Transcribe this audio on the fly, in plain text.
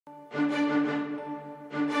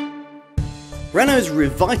Renault's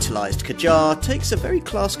revitalised Kadjar takes a very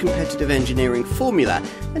class-competitive engineering formula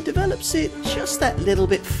and develops it just that little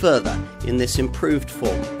bit further in this improved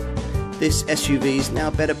form. This SUV is now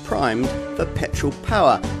better primed for petrol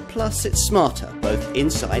power, plus it's smarter both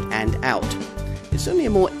inside and out. It's only a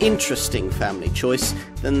more interesting family choice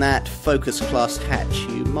than that Focus Class hatch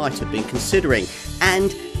you might have been considering,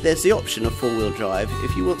 and there's the option of four-wheel drive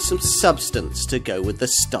if you want some substance to go with the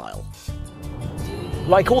style.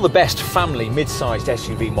 Like all the best family mid-sized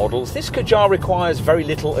SUV models, this Kadjar requires very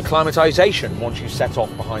little acclimatisation once you set off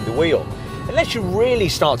behind the wheel. Unless you really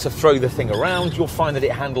start to throw the thing around, you'll find that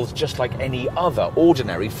it handles just like any other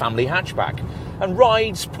ordinary family hatchback, and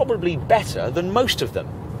rides probably better than most of them.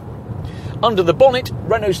 Under the bonnet,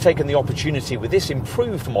 Renault's taken the opportunity with this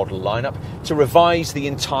improved model lineup to revise the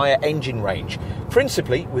entire engine range,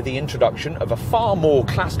 principally with the introduction of a far more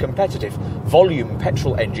class-competitive volume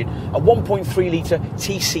petrol engine, a 1.3-litre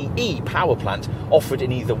TCE power plant offered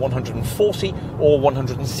in either 140 or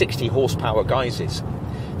 160 horsepower guises.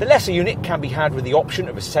 The lesser unit can be had with the option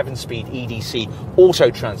of a 7-speed EDC auto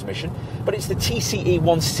transmission, but it's the TCE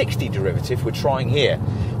 160 derivative we're trying here,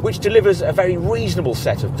 which delivers a very reasonable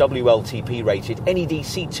set of WLTP-rated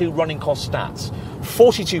NEDC2 running cost stats,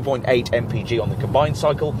 42.8 mpg on the combined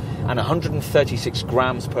cycle and 136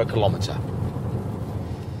 grams per kilometre.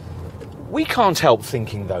 We can't help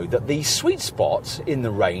thinking, though, that the sweet spot in the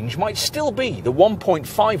range might still be the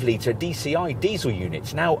 1.5-litre DCI diesel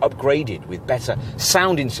unit, now upgraded with better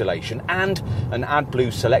sound insulation and an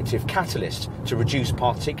AdBlue selective catalyst to reduce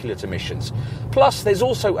particulate emissions. Plus, there's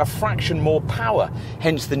also a fraction more power,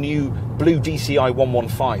 hence the new blue DCI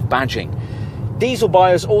 115 badging. Diesel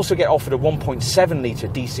buyers also get offered a 1.7-litre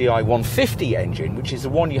DCI 150 engine, which is the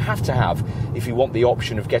one you have to have if you want the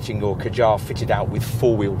option of getting your Kadjar fitted out with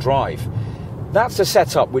four-wheel drive. That's a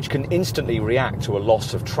setup which can instantly react to a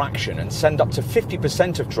loss of traction and send up to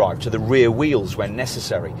 50% of drive to the rear wheels when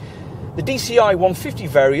necessary. The DCI 150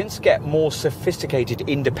 variants get more sophisticated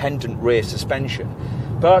independent rear suspension,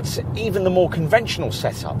 but even the more conventional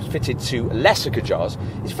setup fitted to lesser Kadjars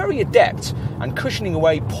is very adept and cushioning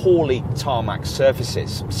away poorly tarmac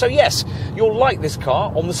surfaces. So yes, you'll like this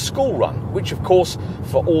car on the school run, which of course,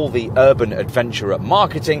 for all the urban adventurer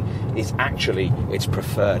marketing, is actually its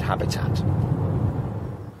preferred habitat.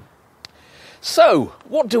 So,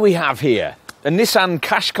 what do we have here? A Nissan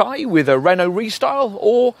Qashqai with a Renault restyle,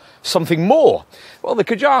 or something more? Well, the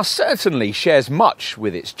Kadjar certainly shares much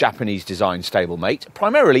with its Japanese design stablemate,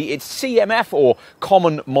 primarily its CMF or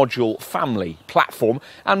Common Module Family platform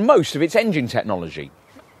and most of its engine technology.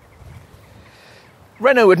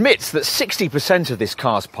 Renault admits that 60% of this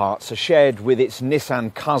car's parts are shared with its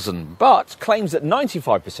Nissan cousin, but claims that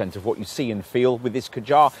 95% of what you see and feel with this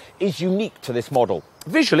Kadjar is unique to this model.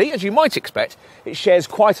 Visually, as you might expect, it shares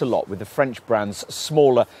quite a lot with the French brand's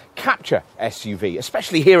smaller Captur SUV,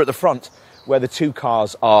 especially here at the front, where the two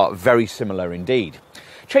cars are very similar indeed.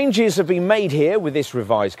 Changes have been made here with this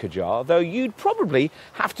revised Kadjar, though you'd probably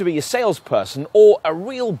have to be a salesperson or a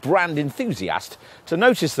real brand enthusiast to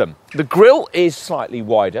notice them. The grille is slightly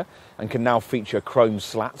wider and can now feature chrome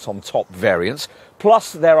slats on top variants.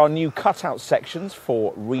 Plus, there are new cutout sections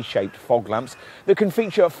for reshaped fog lamps that can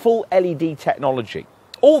feature full LED technology.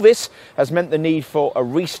 All this has meant the need for a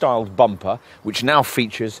restyled bumper, which now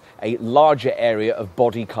features a larger area of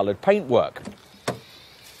body-coloured paintwork.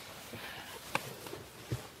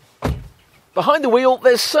 Behind the wheel,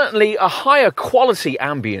 there's certainly a higher quality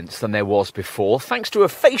ambience than there was before, thanks to a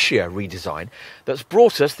fascia redesign that's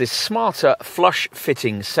brought us this smarter,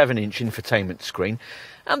 flush-fitting 7-inch infotainment screen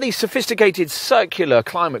and these sophisticated circular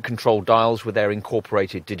climate control dials with their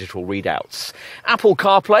incorporated digital readouts. Apple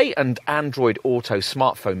CarPlay and Android Auto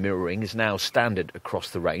smartphone mirroring is now standard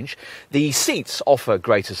across the range. The seats offer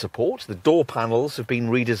greater support, the door panels have been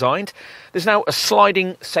redesigned, there's now a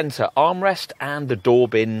sliding centre armrest and the door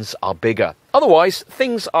bins are bigger. Otherwise,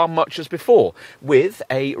 things are much as before, with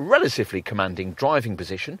a relatively commanding driving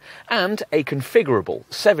position and a configurable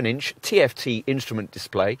 7-inch TFT instrument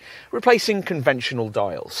display, replacing conventional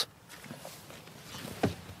dials.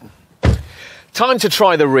 Time to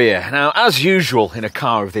try the rear. Now, as usual in a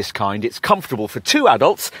car of this kind, it's comfortable for 2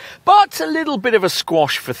 adults, but a little bit of a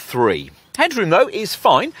squash for 3. Headroom, though, is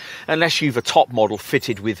fine, unless you've a top model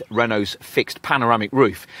fitted with Renault's fixed panoramic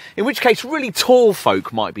roof, in which case really tall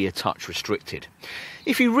folk might be a touch restricted.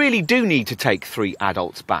 If you really do need to take 3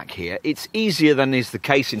 adults back here, it's easier than is the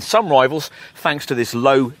case in some rivals, thanks to this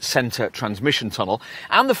low centre transmission tunnel,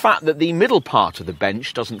 and the fact that the middle part of the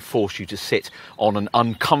bench doesn't force you to sit on an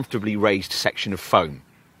uncomfortably raised section of foam.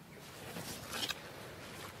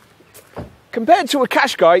 Compared to a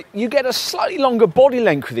Qashqai, you get a slightly longer body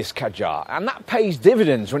length with this Kadjar, and that pays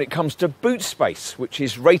dividends when it comes to boot space, which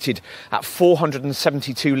is rated at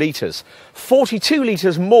 472 litres, 42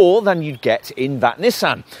 litres more than you'd get in that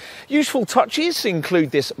Nissan. Useful touches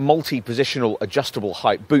include this multi-positional adjustable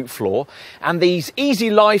height boot floor and these Easy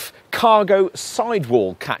Life cargo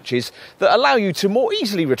sidewall catches that allow you to more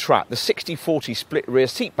easily retract the 60-40 split rear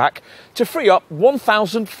seat back to free up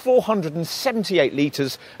 1,478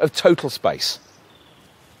 litres of total space.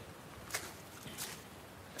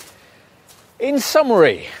 In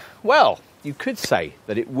summary, well, you could say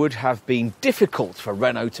that it would have been difficult for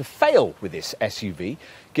Renault to fail with this SUV,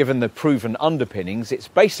 given the proven underpinnings it's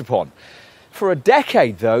based upon. For a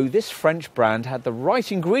decade, though, this French brand had the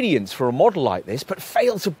right ingredients for a model like this, but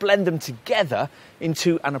failed to blend them together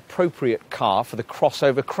into an appropriate car for the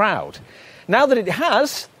crossover crowd. Now that it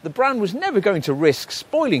has, the brand was never going to risk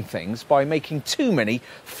spoiling things by making too many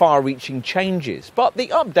far-reaching changes. But the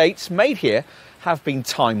updates made here have been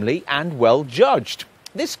timely and well judged.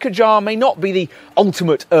 This Kadjar may not be the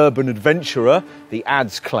ultimate urban adventurer, the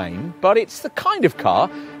ads claim, but it's the kind of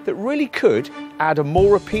car that really could add a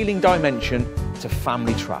more appealing dimension to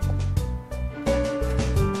family travel.